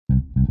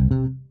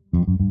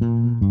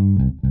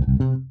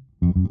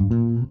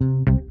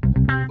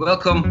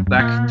Welcome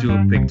back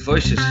to Picked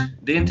Voices,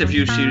 the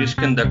interview series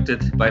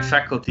conducted by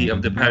faculty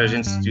of the Paris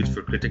Institute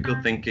for Critical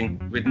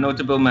Thinking with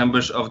notable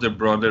members of the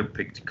broader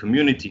Picked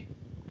community.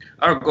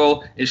 Our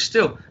goal is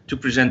still to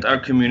present our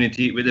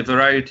community with a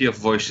variety of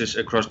voices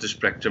across the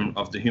spectrum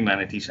of the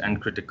humanities and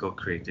critical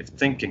creative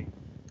thinking.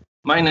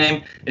 My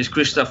name is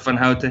Christophe van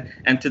Houten,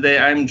 and today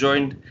I'm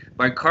joined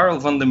by Carl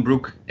van den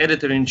Broek,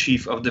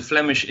 editor-in-chief of the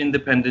Flemish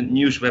independent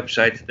news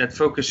website that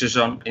focuses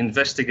on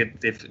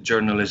investigative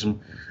journalism,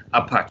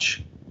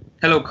 Apache.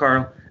 Hello,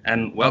 Carl,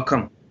 and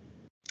welcome.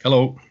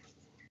 Hello.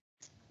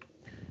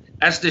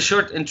 As the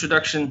short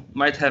introduction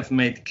might have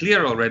made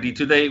clear already,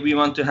 today we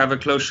want to have a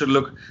closer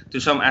look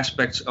to some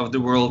aspects of the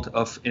world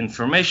of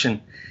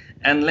information.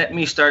 And let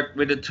me start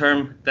with a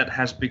term that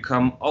has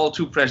become all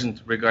too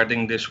present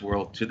regarding this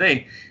world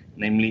today,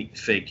 namely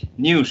fake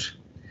news.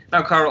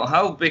 Now, Carl,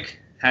 how big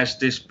has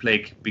this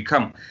plague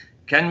become?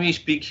 Can we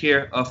speak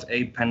here of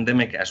a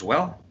pandemic as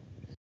well?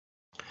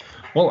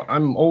 Well,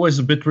 I'm always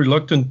a bit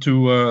reluctant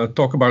to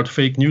talk about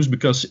fake news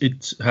because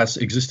it has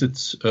existed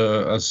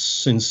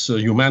since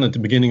humanity, the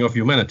beginning of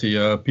humanity.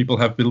 People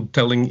have been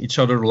telling each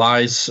other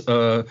lies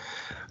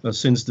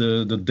since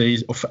the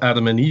days of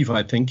Adam and Eve,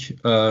 I think.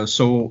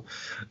 So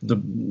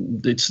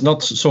it's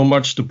not so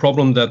much the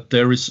problem that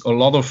there is a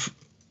lot of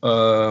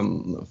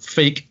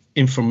fake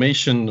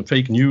information,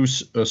 fake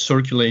news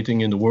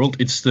circulating in the world.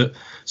 It's the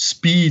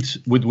speed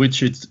with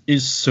which it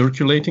is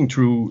circulating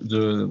through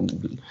the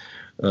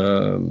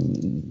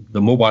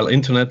mobile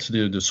internet,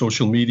 the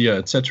social media,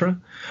 etc.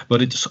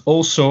 But it's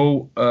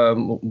also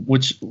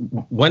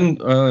when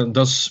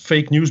does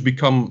fake news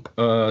become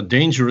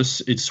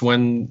dangerous? It's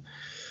when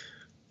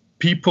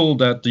people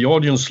that the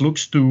audience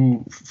looks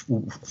to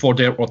for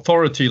their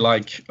authority,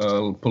 like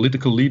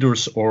political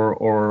leaders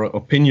or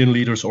opinion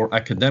leaders or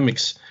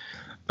academics,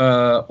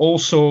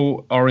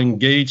 also are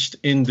engaged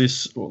in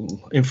this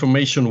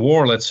information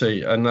war, let's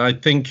say. And I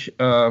think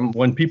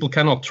when people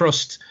cannot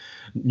trust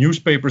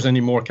newspapers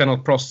anymore,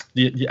 cannot trust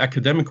the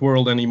academic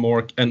world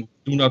anymore, and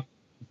do not,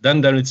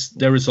 then there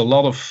is a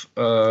lot of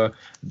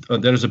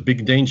there is a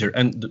big danger.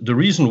 And the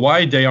reason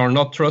why they are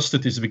not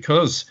trusted is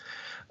because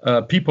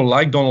people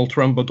like Donald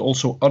Trump, but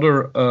also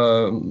other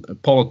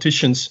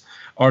politicians,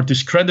 are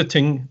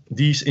discrediting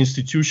these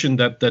institutions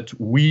that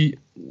we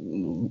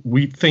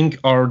think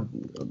are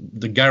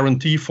the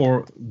guarantee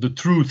for the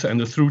truth, and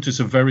the truth is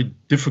a very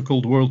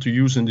difficult word to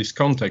use in this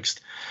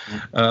context.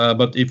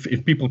 But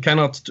if people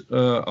cannot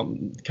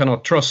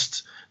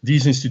trust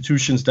these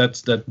institutions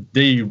that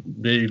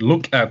they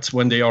look at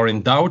when they are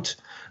in doubt,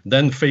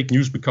 then fake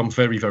news become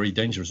very, very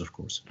dangerous, of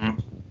course.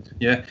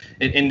 Yeah,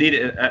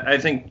 indeed, I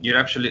think you're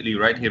absolutely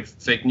right here.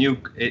 Fake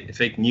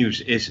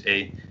news is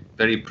a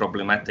very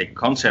problematic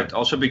concept,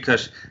 also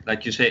because,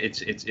 like you say,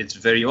 it's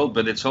very old,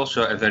 but it's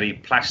also a very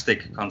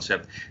plastic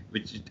concept,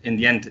 which in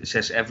the end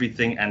says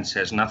everything and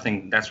says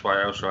nothing. That's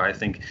why also I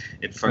think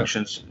it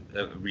functions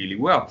really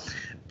well.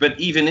 But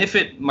even if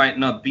it might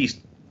not be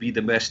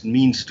the best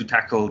means to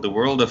tackle the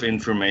world of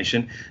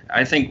information,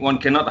 I think one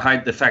cannot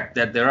hide the fact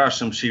that there are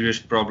some serious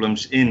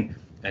problems in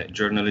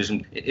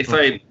journalism. If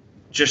I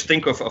just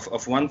think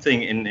of one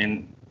thing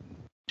in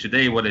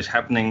today, what is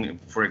happening,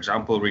 for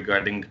example,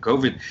 regarding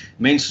COVID,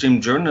 mainstream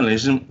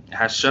journalism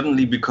has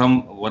suddenly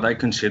become what I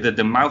consider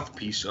the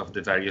mouthpiece of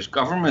the various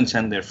governments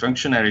and their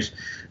functionaries,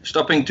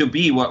 stopping to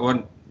be what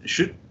one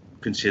should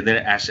consider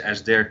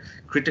as their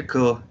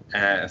critical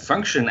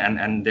function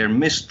and their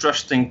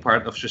mistrusting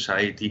part of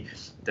society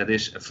that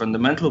is a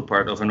fundamental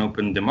part of an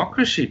open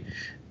democracy.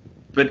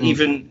 But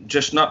even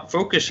just not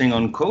focusing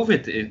on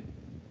COVID,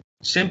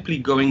 simply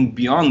going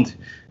beyond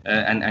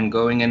and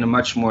going in a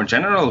much more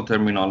general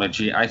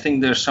terminology, I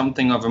think there's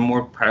something of a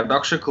more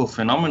paradoxical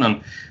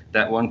phenomenon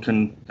that one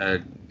can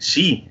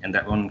see and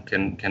that one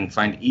can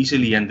find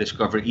easily and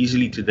discover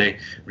easily today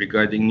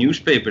regarding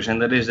newspapers.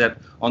 And that is that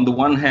on the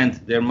one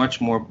hand, they're much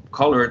more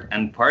colored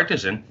and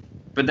partisan,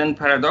 but then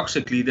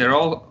paradoxically, they're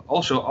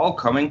also all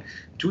coming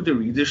to the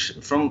readers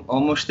from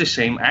almost the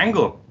same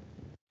angle.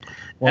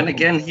 Well, and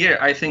again, here,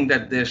 I think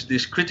that there's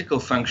this critical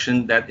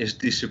function that is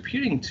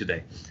disappearing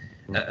today.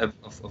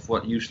 Of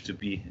what used to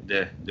be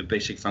the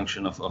basic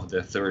function of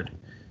the third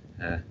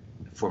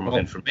form of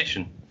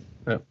information.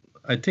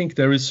 I think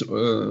there is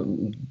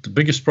the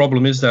biggest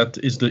problem is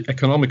the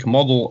economic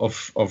model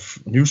of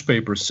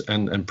newspapers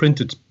and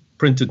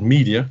printed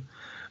media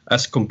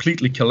has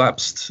completely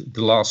collapsed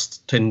the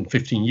last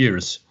 10-15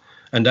 years.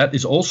 And that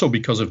is also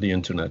because of the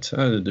internet.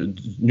 The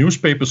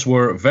newspapers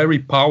were very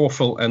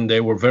powerful and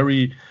they were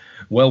very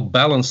well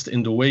balanced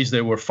in the ways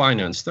they were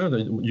financed.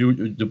 When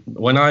you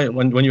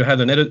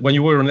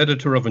were an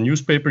editor of a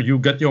newspaper, you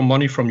get your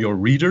money from your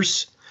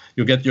readers,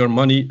 you get your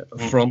money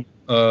from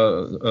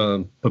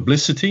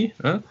publicity,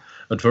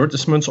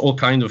 advertisements, all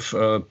kind of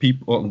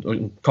people,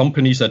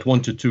 companies that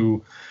wanted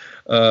to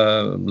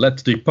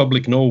let the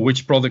public know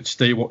which products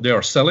they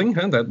are selling,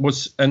 and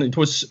it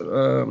was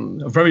a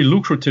very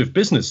lucrative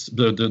business,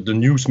 the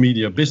news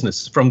media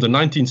business, from the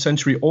 19th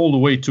century all the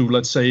way to,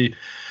 let's say,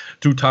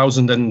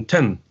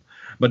 2010.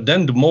 But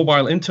then the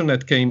mobile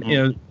internet came,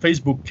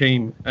 Facebook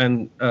came,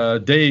 and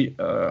they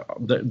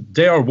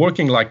are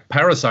working like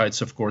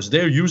parasites, of course.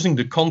 They're using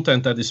the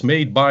content that is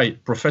made by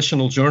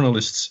professional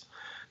journalists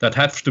that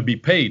have to be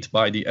paid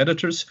by the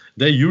editors.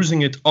 They're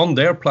using it on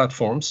their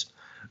platforms,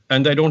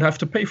 and they don't have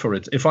to pay for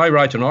it. If I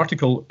write an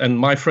article and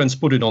my friends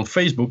put it on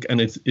Facebook and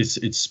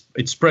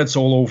it spreads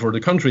all over the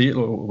country,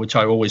 which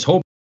I always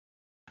hope,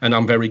 and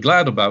I'm very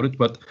glad about it,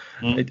 but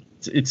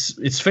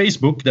it's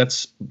Facebook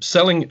that's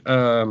selling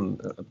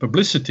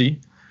publicity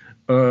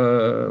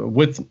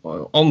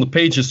on the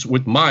pages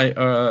with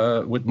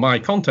my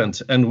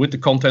content and with the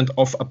content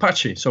of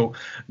Apache. So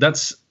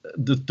that's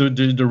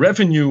the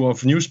revenue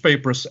of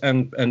newspapers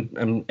and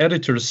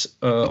editors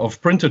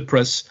of printed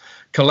press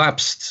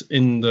collapsed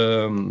in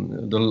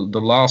the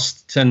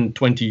last 10,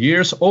 20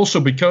 years, also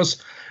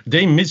because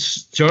they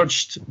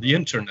misjudged the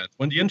internet.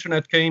 When the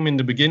internet came in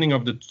the beginning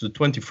of the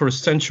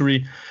 21st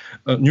century,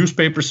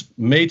 newspapers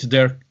made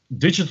their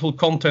digital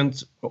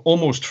content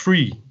almost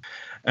free.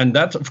 And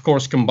that, of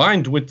course,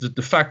 combined with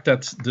the fact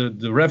that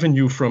the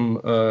revenue from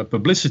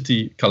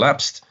publicity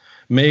collapsed,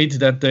 made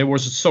that there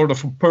was a sort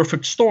of a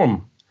perfect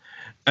storm.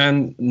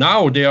 And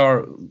now they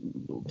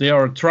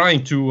are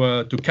trying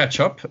to catch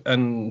up,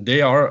 and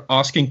they are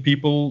asking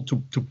people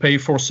to pay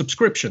for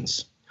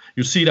subscriptions.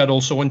 You see that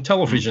also in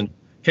television.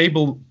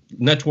 Cable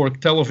network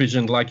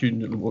television,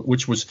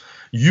 which was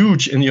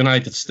huge in the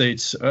United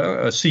States,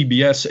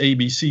 CBS,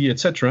 ABC,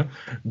 etc.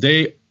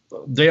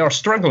 They are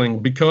struggling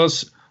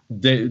because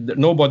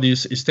nobody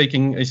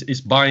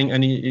is buying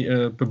any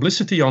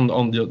publicity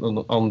on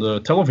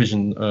the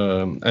television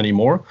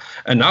anymore.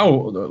 And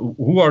now,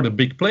 who are the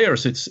big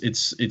players? It's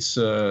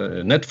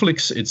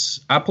Netflix, it's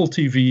Apple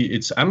TV,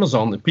 it's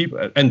Amazon.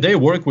 And they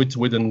work with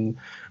a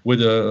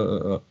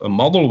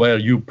model where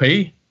you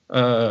pay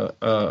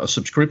a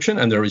subscription,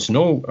 and there is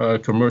no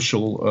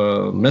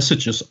commercial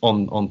messages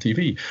on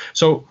TV.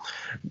 So,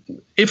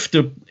 if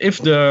the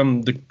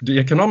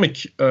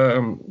economic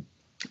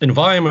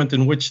environment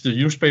in which the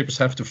newspapers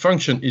have to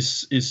function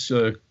is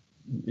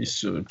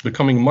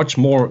becoming much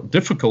more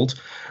difficult,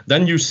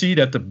 then you see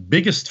that the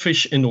biggest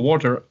fish in the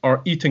water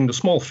are eating the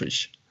small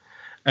fish.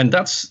 And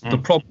that's the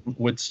problem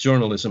with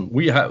journalism.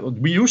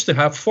 We used to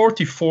have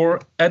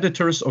 44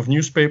 editors of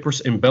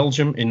newspapers in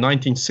Belgium in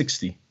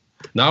 1960.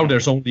 Now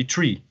there's only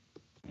 3.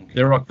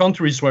 There are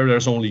countries where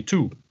there's only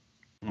 2.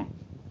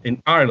 In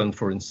Ireland,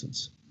 for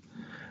instance.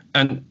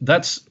 And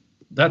that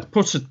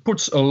puts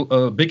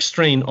a big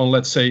strain on,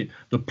 let's say,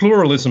 the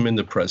pluralism in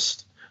the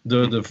press,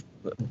 the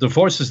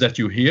voices that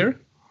you hear.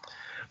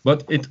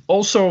 But it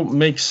also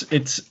makes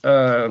it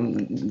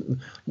the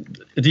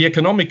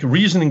economic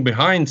reasoning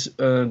behind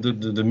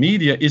the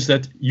media is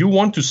that you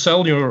want to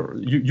sell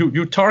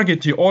you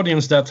target the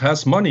audience that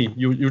has money.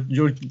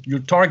 You're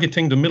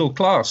targeting the middle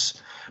class,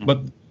 but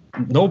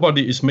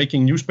nobody is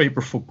making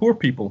newspaper for poor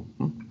people.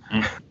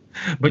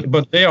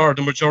 But they are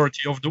the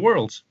majority of the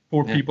world.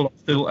 Poor people are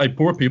still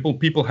poor people.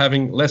 People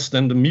having less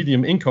than the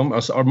medium income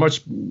are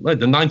much,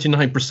 the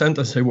 99%,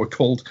 as they were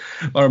called,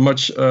 are a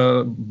much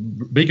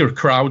bigger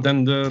crowd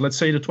than let's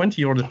say the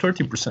 20 or the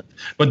 30%.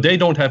 But they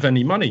don't have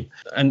any money.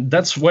 And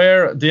that's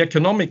where the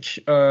economic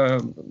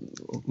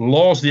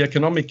laws, the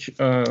economic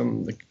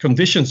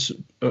conditions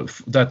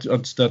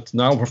that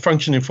now are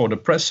functioning for the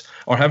press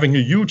are having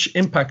a huge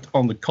impact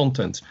on the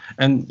content.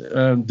 And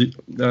the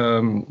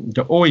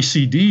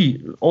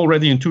OECD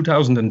already in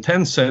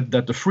 2010 said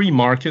that the free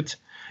market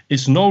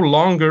is no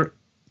longer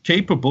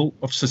capable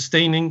of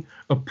sustaining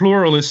a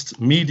pluralist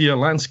media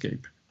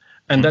landscape,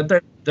 and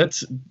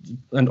that's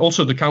and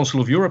also the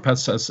Council of Europe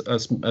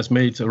has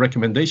made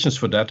recommendations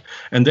for that,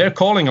 and they're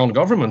calling on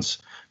governments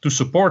to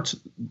support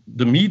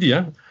the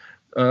media,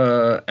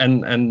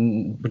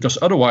 and because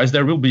otherwise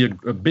there will be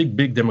a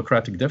big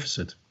democratic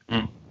deficit.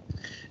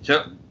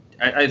 So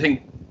I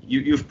think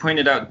you've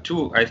pointed out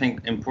two, I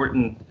think,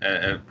 important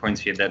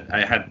points here that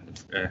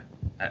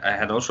I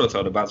had also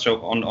thought about.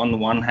 So on the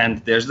one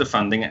hand, there's the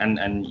funding,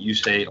 and you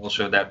say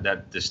also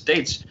that the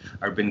states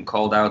are being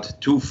called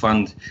out to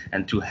fund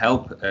and to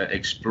help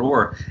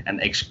explore and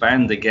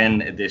expand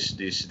again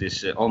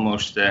this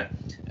almost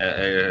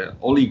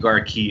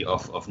oligarchy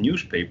of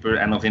newspaper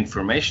and of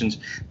informations.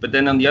 But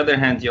then on the other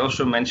hand, you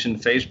also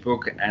mentioned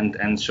Facebook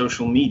and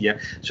social media.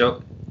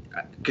 So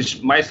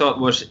because my thought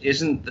was,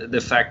 isn't the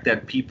fact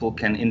that people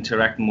can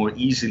interact more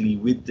easily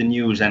with the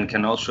news and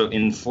can also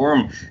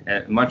inform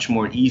much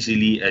more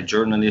easily a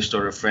journalist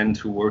or a friend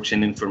who works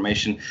in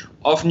information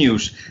of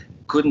news,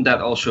 couldn't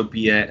that also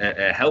be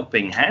a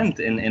helping hand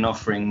in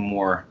offering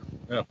more?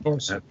 Yeah, of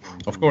course.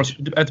 Of course.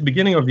 At the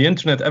beginning of the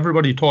internet,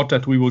 everybody thought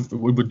that we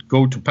would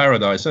go to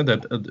paradise,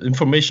 that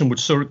information would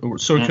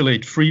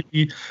circulate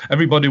freely.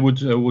 Everybody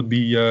would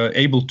be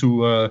able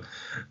to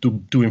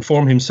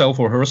inform himself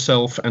or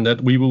herself, and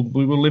that we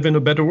will live in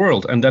a better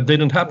world. And that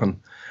didn't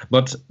happen.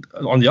 But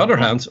on the other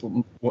hand,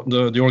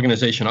 the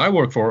organization I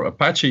work for,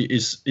 Apache,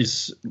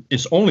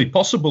 is only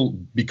possible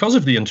because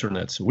of the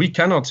internet. We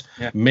cannot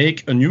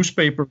make a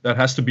newspaper that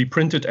has to be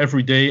printed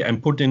every day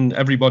and put in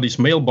everybody's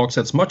mailbox.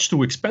 That's much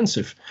too expensive.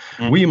 expensive.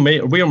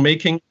 We are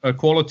making a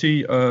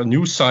quality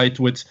news site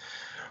with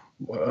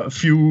a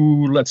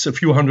few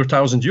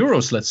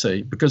 €100,000, let's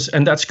say,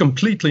 and that's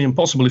completely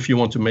impossible if you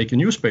want to make a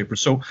newspaper.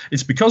 So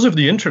it's because of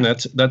the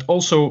internet that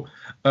also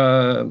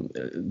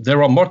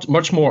there are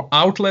much more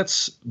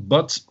outlets,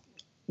 but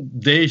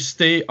they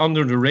stay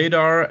under the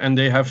radar and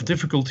they have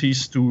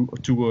difficulties to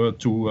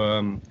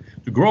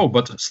grow.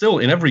 But still,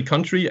 in every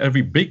country,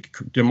 every big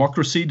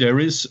democracy, there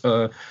is.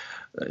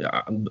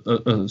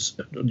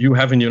 You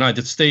have in the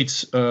United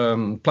States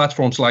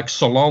platforms like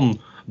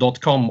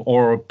Salon.com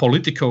or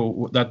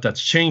Politico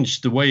that's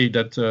changed the way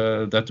that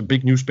the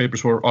big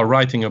newspapers are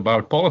writing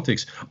about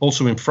politics.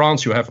 Also in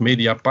France, you have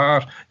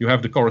Mediapart, you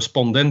have the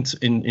Correspondent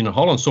in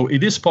Holland. So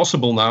it is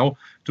possible now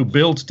to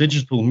build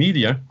digital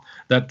media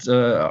that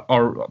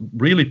are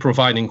really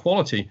providing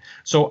quality.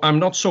 So I'm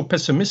not so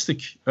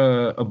pessimistic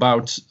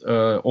about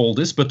all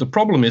this, but the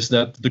problem is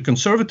that the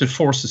conservative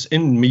forces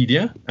in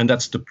media, and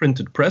that's the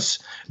printed press,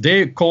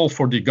 they call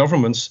for the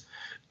governments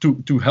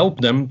to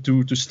help them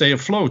to stay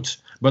afloat.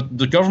 But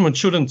the government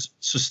shouldn't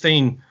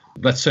sustain,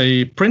 let's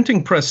say,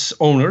 printing press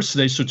owners.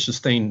 They should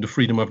sustain the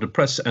freedom of the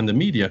press and the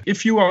media.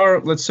 If you are,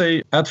 let's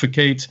say,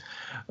 advocate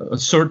a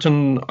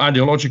certain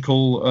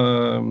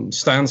ideological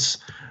stance,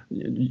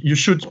 you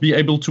should be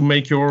able to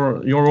make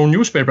your own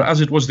newspaper,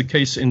 as it was the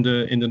case in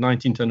the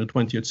 19th and the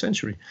 20th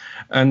century.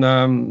 And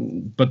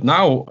but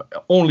now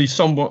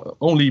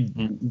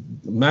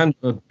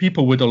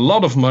people with a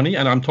lot of money,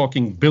 and I'm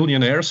talking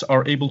billionaires,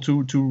 are able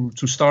to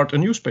start a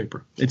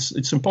newspaper.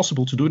 It's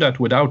impossible to do that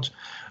without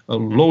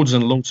loads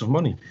and loads of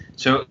money.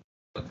 So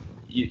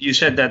you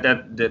said that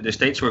the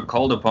states were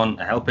called upon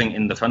helping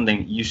in the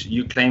funding.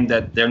 You claim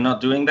that they're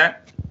not doing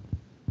that?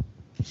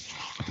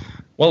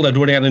 Well, they're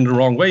doing it in the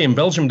wrong way. In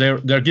Belgium,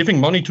 they're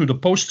giving money to the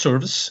post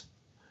service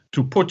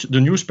to put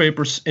the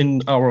newspapers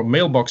in our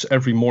mailbox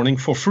every morning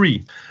for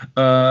free.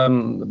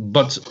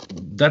 But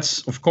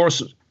that's, of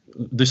course,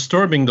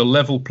 disturbing the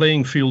level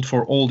playing field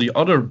for all the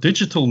other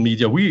digital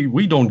media.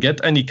 We don't get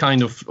any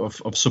kind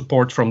of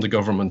support from the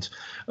government.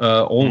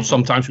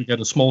 Sometimes we get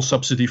a small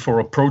subsidy for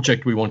a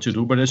project we want to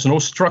do, but there's no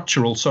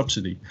structural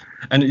subsidy.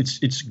 And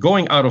it's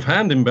going out of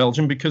hand in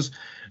Belgium because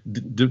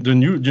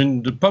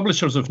the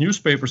publishers of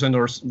newspapers, and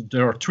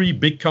there are three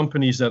big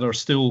companies that are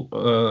still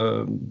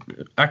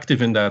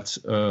active in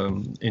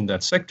that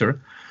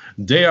sector.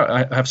 They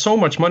have so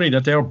much money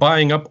that they are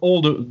buying up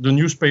all the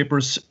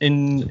newspapers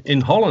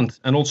in Holland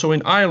and also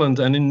in Ireland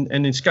and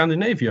in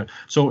Scandinavia.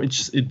 So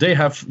they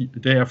have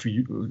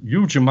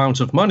huge amounts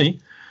of money,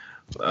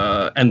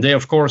 and they,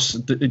 of course,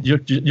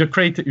 you're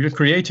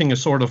creating a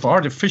sort of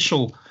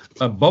artificial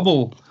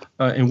bubble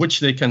in which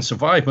they can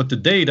survive. But the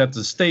day that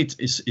the state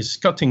is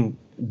cutting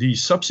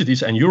these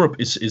subsidies, and Europe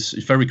is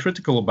very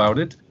critical about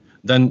it,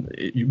 then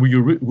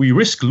we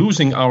risk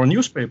losing our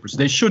newspapers.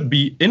 They should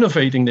be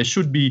innovating. They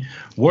should be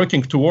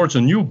working towards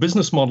a new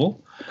business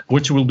model,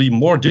 which will be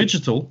more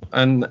digital.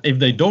 And if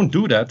they don't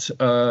do that,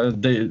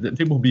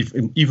 they will be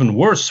even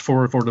worse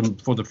for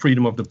the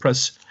freedom of the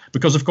press.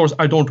 Because, of course,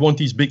 I don't want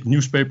these big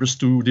newspapers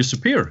to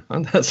disappear.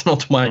 And that's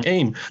not my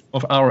aim,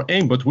 of our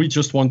aim. But we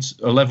just want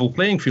a level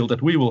playing field,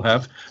 that we will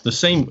have the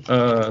same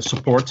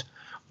support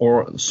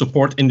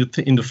in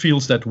the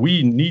fields that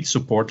we need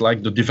support,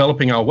 like the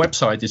developing our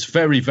website is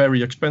very,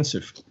 very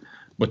expensive.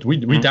 But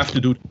we'd have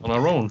to do it on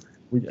our own.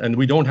 And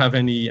we don't have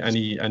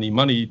any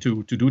money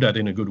to do that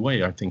in a good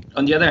way, I think.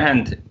 On the other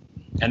hand,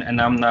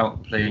 and I'm now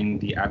playing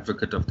the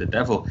advocate of the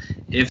devil,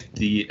 if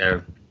the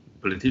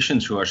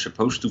politicians who are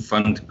supposed to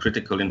fund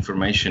critical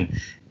information,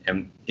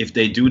 if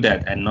they do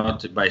that and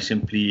not by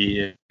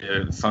simply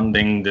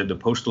funding the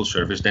postal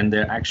service, then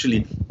they're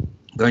actually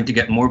going to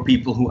get more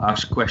people who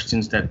ask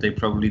questions that they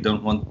probably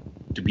don't want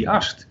to be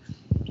asked.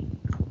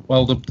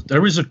 Well,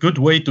 there is a good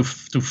way to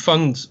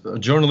fund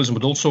journalism,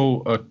 but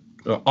also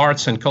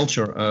arts and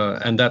culture,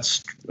 and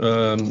that's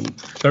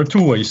there are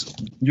two ways.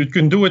 You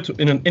can do it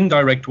in an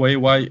indirect way,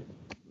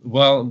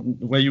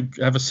 where you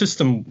have a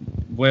system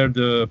where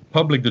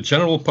the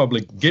general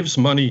public gives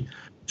money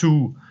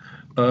to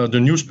the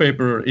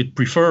newspaper it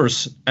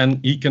prefers, and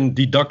he can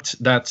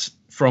deduct that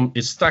from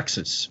its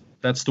taxes.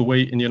 That's the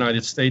way in the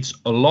United States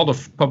a lot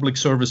of public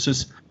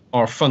services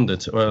are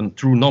funded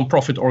through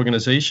non-profit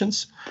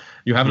organizations.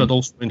 You have that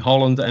also in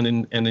Holland and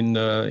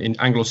in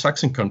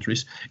Anglo-Saxon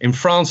countries. In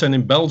France and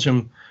in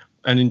Belgium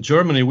and in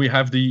Germany, we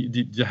have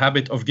the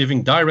habit of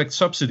giving direct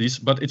subsidies,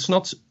 but it's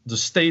not the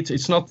state,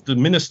 it's not the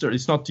minister,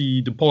 it's not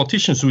the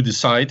politicians who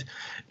decide.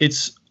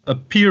 It's a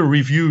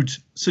peer-reviewed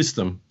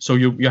system. So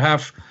you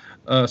have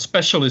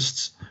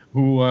specialists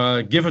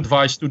who give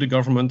advice to the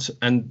government,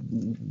 and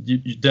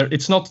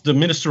it's not the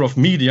Minister of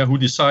Media who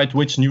decide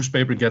which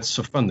newspaper gets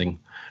funding.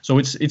 So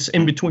it's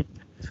in between.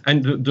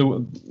 And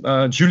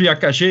Julia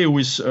Cagé, who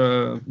is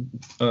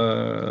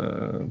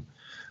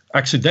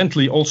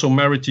accidentally also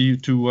married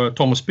to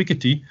Thomas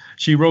Piketty,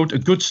 she wrote a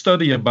good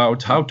study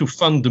about how to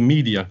fund the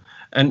media.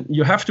 And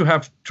you have to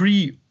have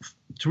three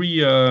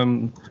three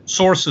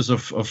sources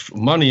of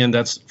money, and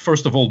that's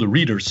first of all the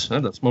readers.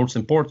 That's most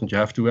important. You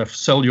have to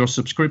sell your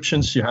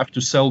subscriptions. You have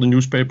to sell the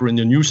newspaper in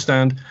the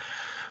newsstand.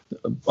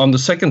 On the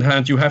second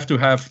hand, you have to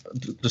have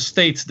the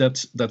state that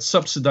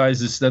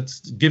subsidizes, that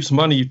gives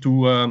money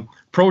to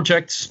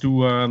projects,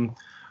 to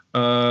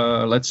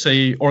let's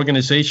say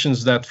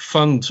organizations that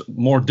fund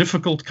more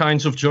difficult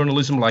kinds of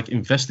journalism, like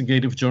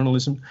investigative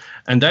journalism.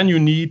 And then you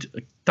need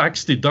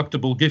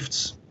tax-deductible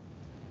gifts.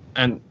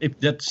 And if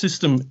that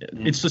system,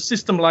 it's a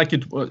system like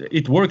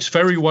it works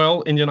very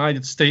well in the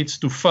United States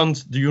to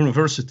fund the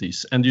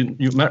universities. And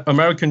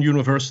American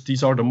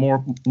universities are the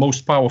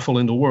most powerful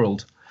in the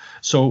world.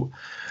 So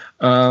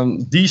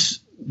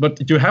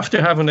but you have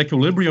to have an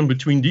equilibrium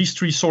between these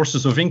three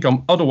sources of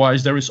income.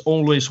 Otherwise, there is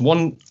always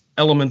one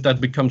element that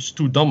becomes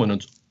too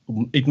dominant.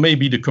 It may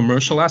be the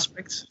commercial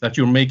aspect, that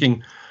you're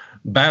making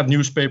bad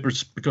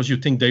newspapers because you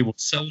think they will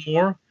sell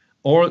more,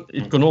 or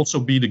it can also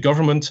be the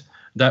government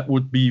that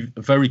would be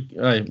very,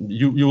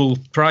 you will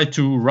try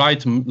to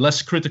write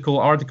less critical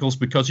articles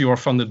because you are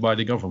funded by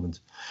the government.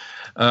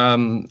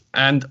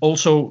 And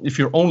also, if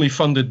you're only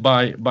funded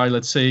by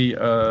let's say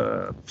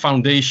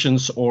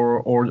foundations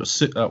or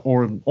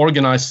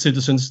organized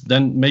citizens,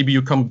 then maybe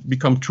you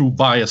become too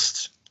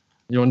biased.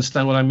 You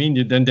understand what I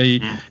mean? Then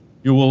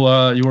you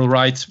will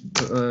write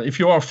if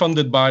you are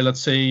funded by,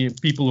 let's say,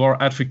 people who are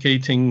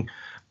advocating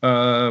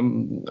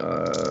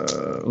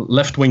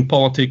left-wing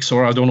politics,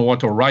 or I don't know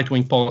what, or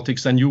right-wing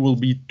politics, then you will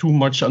be too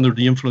much under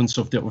the influence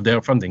of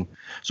their funding.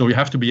 So you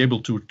have to be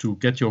able to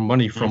get your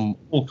money from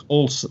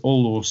all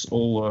those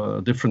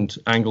different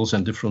angles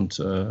and different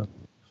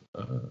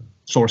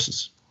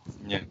sources.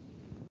 Yeah.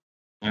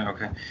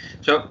 Okay.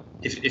 So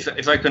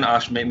if I can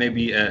ask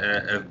maybe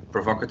a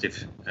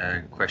provocative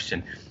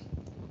question,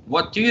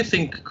 what do you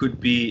think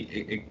could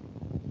be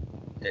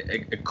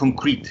a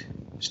concrete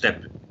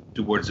step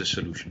towards a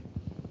solution?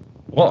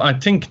 Well, I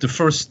think the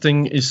first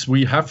thing is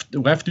we have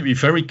to be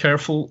very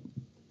careful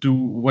to,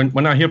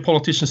 when I hear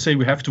politicians say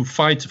we have to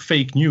fight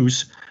fake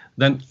news,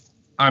 then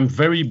I'm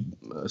very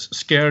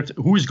scared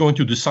who is going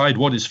to decide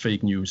what is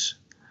fake news.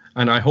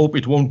 And I hope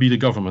it won't be the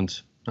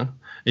government.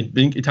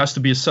 It has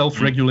to be a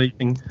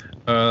self-regulating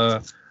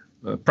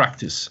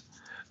practice.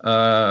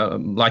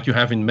 Like you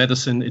have in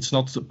medicine, it's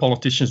not the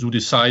politicians who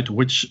decide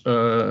which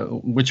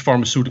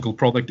pharmaceutical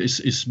product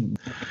is.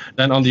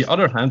 Then on the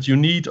other hand, you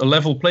need a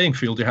level playing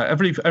field.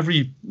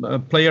 Every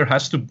player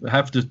has to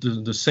have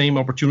the same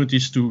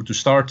opportunities to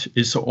start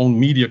his own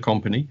media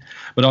company.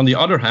 But on the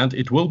other hand,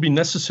 it will be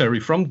necessary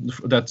from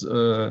that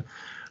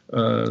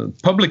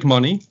public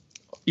money,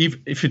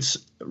 if it's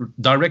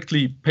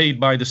directly paid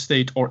by the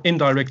state or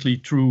indirectly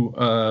through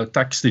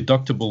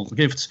tax-deductible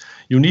gifts,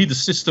 you need a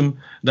system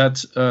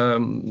that,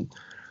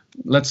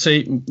 let's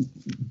say,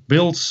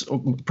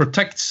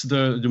 protects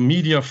the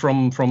media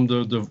from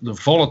the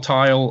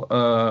volatile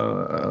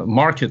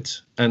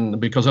market, and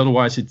because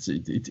otherwise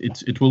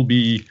it will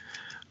be.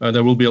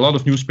 There will be a lot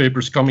of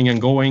newspapers coming and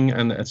going,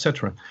 and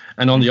etc.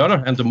 And on the other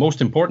hand, the most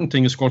important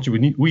thing is, of course,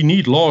 we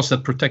need laws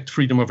that protect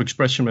freedom of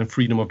expression and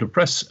freedom of the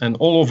press. And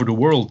all over the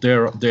world,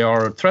 they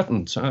are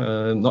threatened.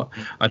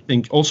 I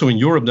think also in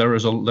Europe there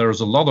is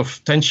a lot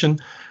of tension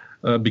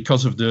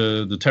because of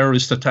the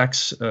terrorist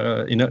attacks.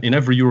 In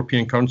every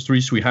European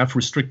countries, we have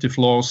restrictive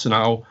laws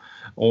now,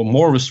 or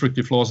more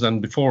restrictive laws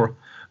than before,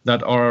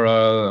 that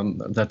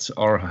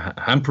are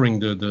hampering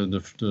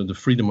the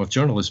freedom of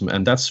journalism,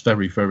 and that's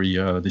very, very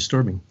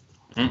disturbing.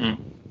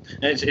 Mm-hmm.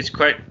 It's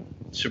quite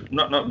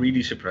not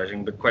really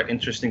surprising, but quite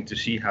interesting to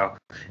see how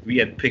we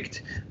at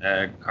PICT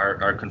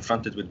are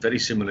confronted with very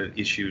similar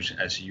issues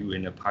as you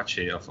in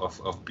Apache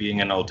of being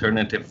an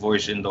alternative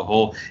voice in the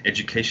whole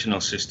educational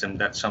system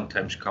that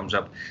sometimes comes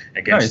up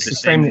against the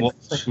same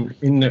walls.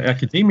 In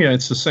academia,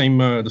 it's the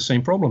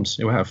same problems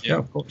you have. Yeah,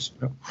 of course.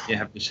 Yeah. You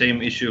have the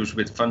same issues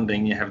with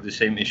funding. You have the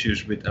same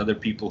issues with other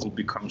people who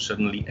become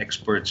suddenly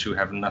experts who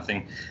have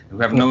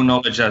no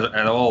knowledge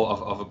at all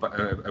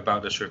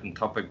about a certain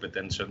topic, but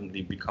then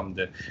suddenly become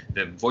the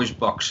voice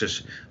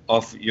boxes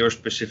of your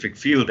specific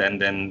field, and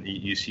then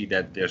you see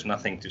that there's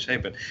nothing to say.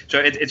 But so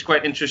it's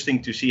quite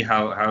interesting to see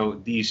how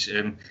these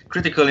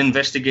critical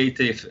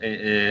investigative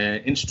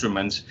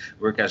instruments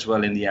work as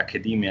well in the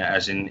academia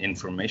as in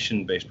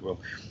information-based world.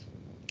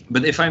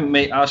 But if I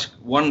may ask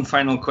one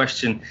final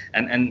question,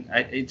 and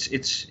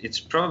it's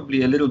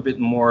probably a little bit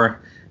more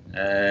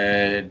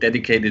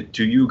dedicated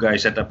to you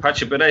guys at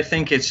Apache, but I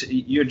think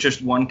you're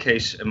just one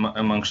case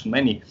amongst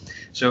many.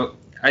 So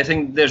I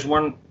think there's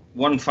one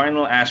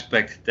final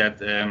aspect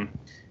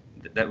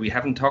that we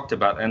haven't talked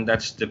about, and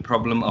that's the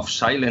problem of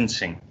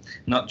silencing,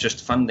 not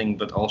just funding,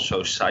 but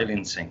also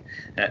silencing.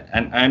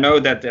 And I know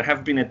that there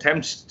have been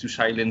attempts to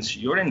silence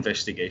your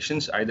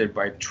investigations, either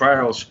by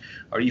trials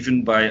or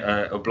even by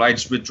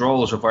obliged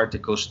withdrawals of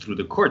articles through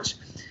the courts.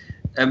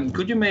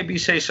 Could you maybe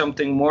say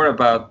something more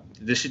about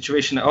the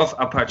situation of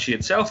Apache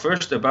itself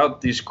first, about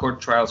these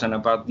court trials and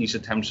about these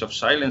attempts of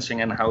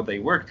silencing and how they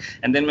work,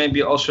 and then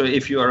maybe also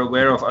if you are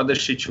aware of other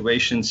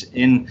situations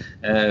in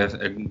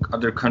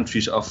other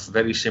countries of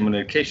very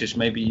similar cases,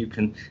 maybe you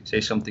can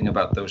say something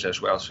about those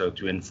as well, so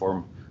to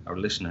inform our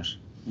listeners.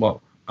 Well,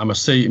 I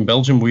must say, in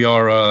Belgium, we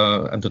are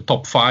at the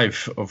top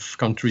 5 of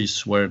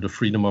countries where the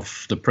freedom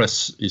of the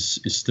press is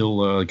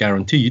still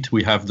guaranteed.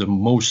 We have the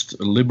most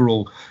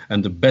liberal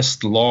and the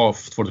best law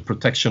for the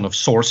protection of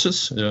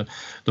sources.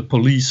 The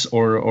police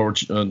or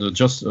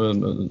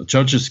the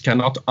judges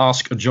cannot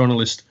ask a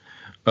journalist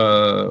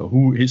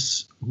who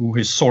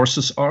his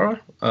sources are.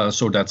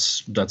 So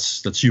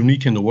that's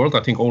unique in the world.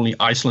 I think only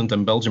Iceland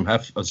and Belgium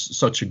have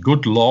such a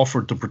good law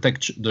to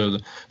protect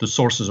the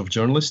sources of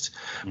journalists.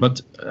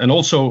 But and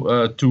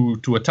also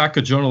to attack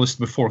a journalist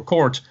before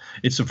court,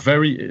 it's a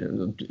very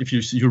if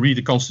you read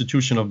the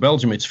Constitution of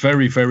Belgium, it's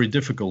very, very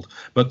difficult.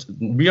 But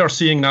we are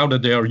seeing now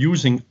that they are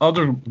using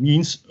other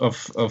means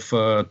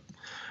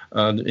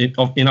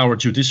in our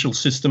judicial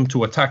system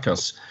to attack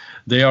us.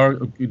 They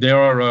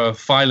are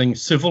filing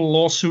civil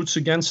lawsuits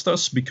against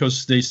us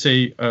because they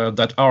say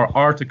that our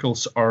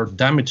articles are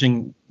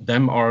damaging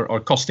them, are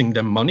costing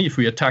them money. If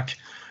we attack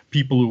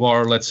people who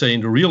are, let's say,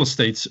 in the real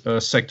estate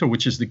sector,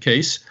 which is the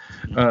case,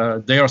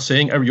 they are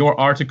saying your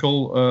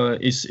article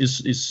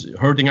is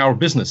hurting our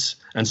business,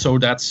 and so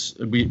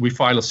we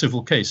file a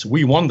civil case.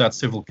 We won that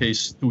civil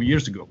case 2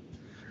 years ago.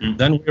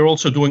 Then we're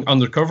also doing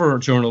undercover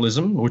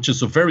journalism, which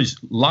is a very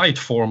light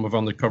form of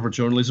undercover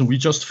journalism. We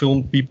just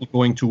filmed people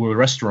going to a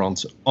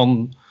restaurant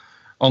on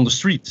the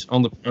street,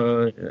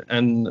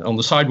 and on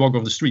the sidewalk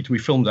of the street. We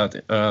filmed that,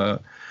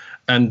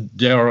 and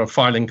they are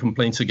filing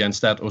complaints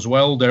against that as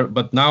well.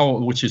 But now,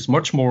 which is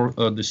much more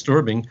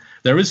disturbing,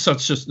 there is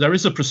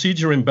a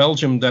procedure in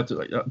Belgium that,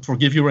 for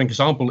give you an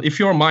example, if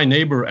you're my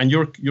neighbor and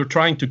you're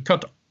trying to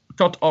cut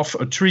off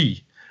a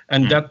tree,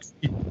 and that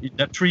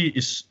tree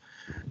is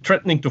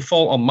threatening to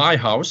fall on my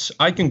house,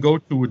 I can go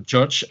to a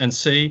judge and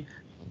say,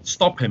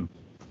 stop him.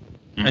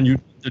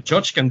 And the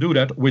judge can do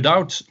that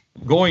without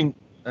going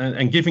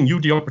and giving you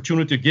the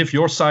opportunity to give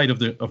your side of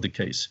the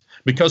case,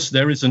 because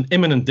there is an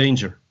imminent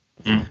danger.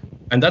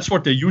 And that's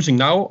what they're using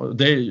now.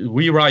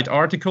 We write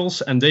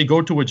articles and they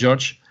go to a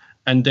judge,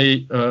 and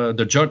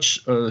the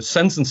judge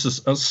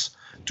sentences us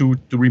to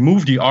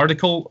remove the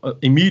article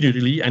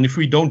immediately. And if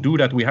we don't do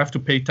that, we have to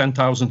pay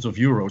 10,000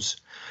 euros.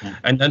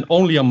 And then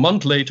only a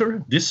month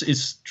later, this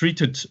is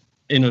treated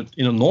in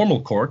a normal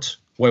court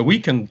where we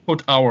can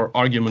put our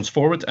arguments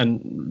forward.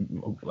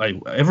 And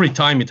every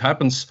time it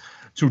happens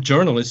to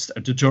journalists,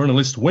 the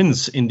journalist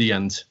wins in the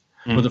end.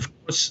 But of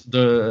course,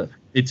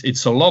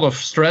 it's a lot of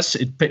stress.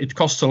 It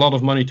costs a lot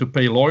of money to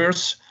pay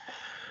lawyers.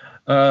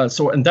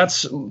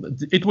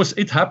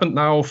 It happened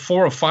now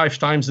 4 or 5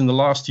 times in the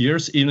last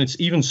years. And it's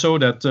even so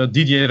that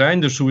Didier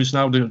Reynders, who is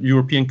now the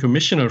European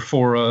Commissioner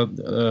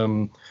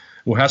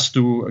who has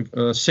to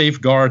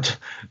safeguard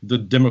the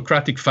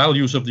democratic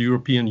values of the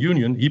European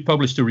Union, he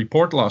published a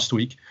report last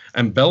week,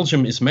 and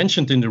Belgium is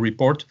mentioned in the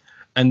report,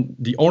 and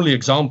the only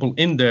example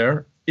in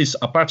there is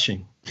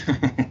Apache.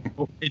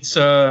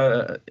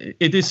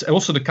 It is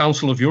also the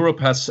Council of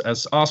Europe has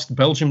asked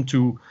Belgium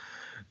to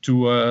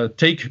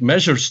take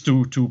measures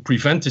to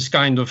prevent this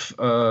kind of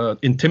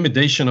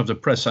intimidation of the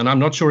press. And I'm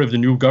not sure if the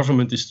new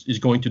government is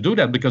going to do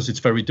that, because it's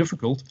very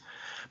difficult.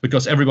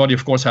 Because everybody,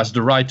 of course, has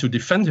the right to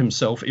defend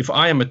himself. If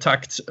I am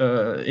attacked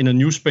in a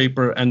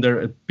newspaper and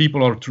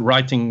people are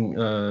writing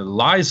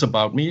lies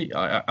about me,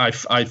 I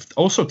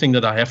also think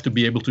that I have to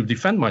be able to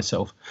defend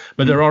myself.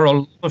 But there are a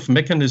lot of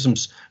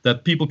mechanisms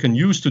that people can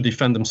use to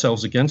defend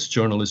themselves against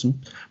journalism.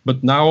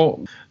 But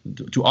now,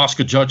 to ask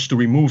a judge to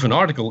remove an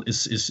article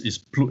is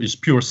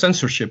pure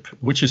censorship,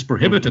 which is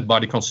prohibited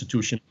by the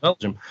Constitution of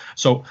Belgium.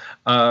 So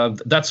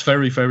that's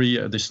very,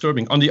 very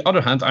disturbing. On the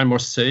other hand, I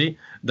must say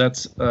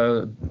that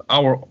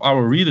our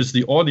readers,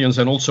 the audience,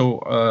 and also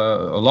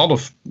a lot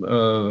of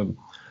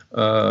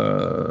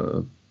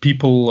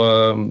people,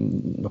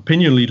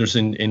 opinion leaders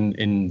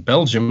in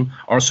Belgium,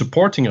 are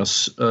supporting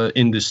us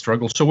in this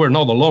struggle. So we're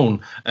not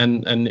alone,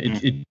 and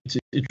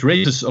it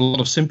raises a lot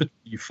of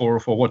sympathy for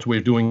what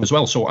we're doing as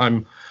well. So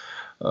I'm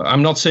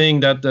not saying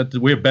that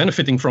we're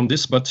benefiting from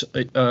this, but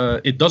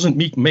it doesn't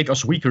make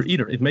us weaker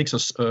either. It makes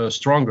us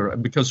stronger,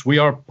 because we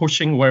are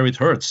pushing where it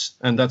hurts,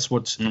 and that's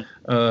what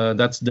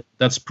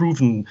that's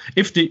proven.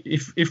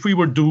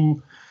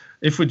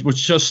 If it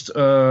was just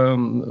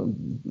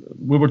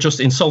we were just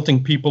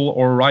insulting people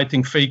or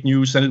writing fake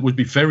news, then it would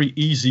be very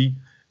easy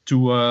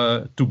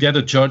to get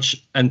a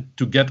judge and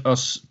to get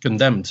us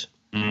condemned.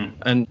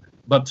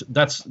 But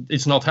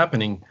it's not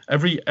happening.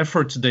 Every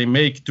effort they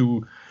make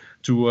to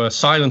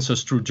silence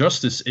us through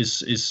justice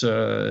is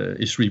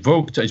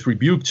revoked, is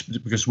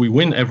rebuked, because we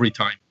win every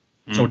time.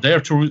 So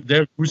they're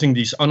using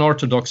these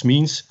unorthodox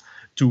means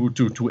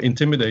to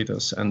intimidate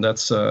us, and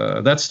that's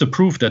the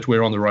proof that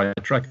we're on the right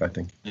track, I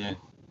think.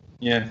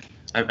 Yeah,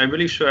 I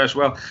believe so as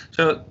well.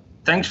 So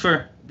thanks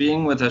for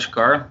being with us,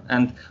 Car,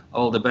 and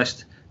all the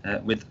best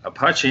with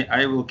Apache,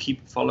 I will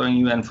keep following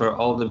you. And for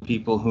all the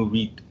people who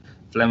read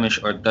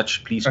Flemish or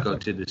Dutch, please go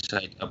to the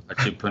site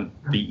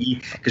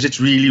apache.be, because it's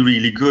really,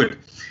 really good.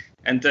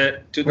 And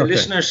to the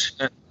listeners,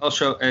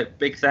 also a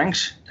big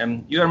thanks.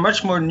 You are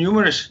much more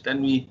numerous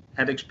than we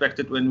had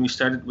expected when we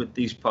started with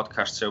these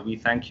podcasts, so we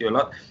thank you a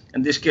lot.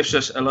 And this gives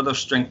us a lot of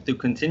strength to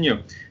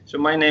continue. So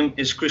my name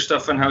is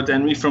Christophe van Houten,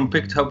 and we from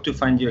Pict hope to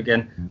find you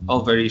again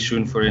all very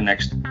soon for your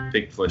next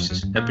Pict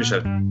Voices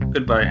episode.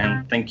 Goodbye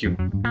and thank you.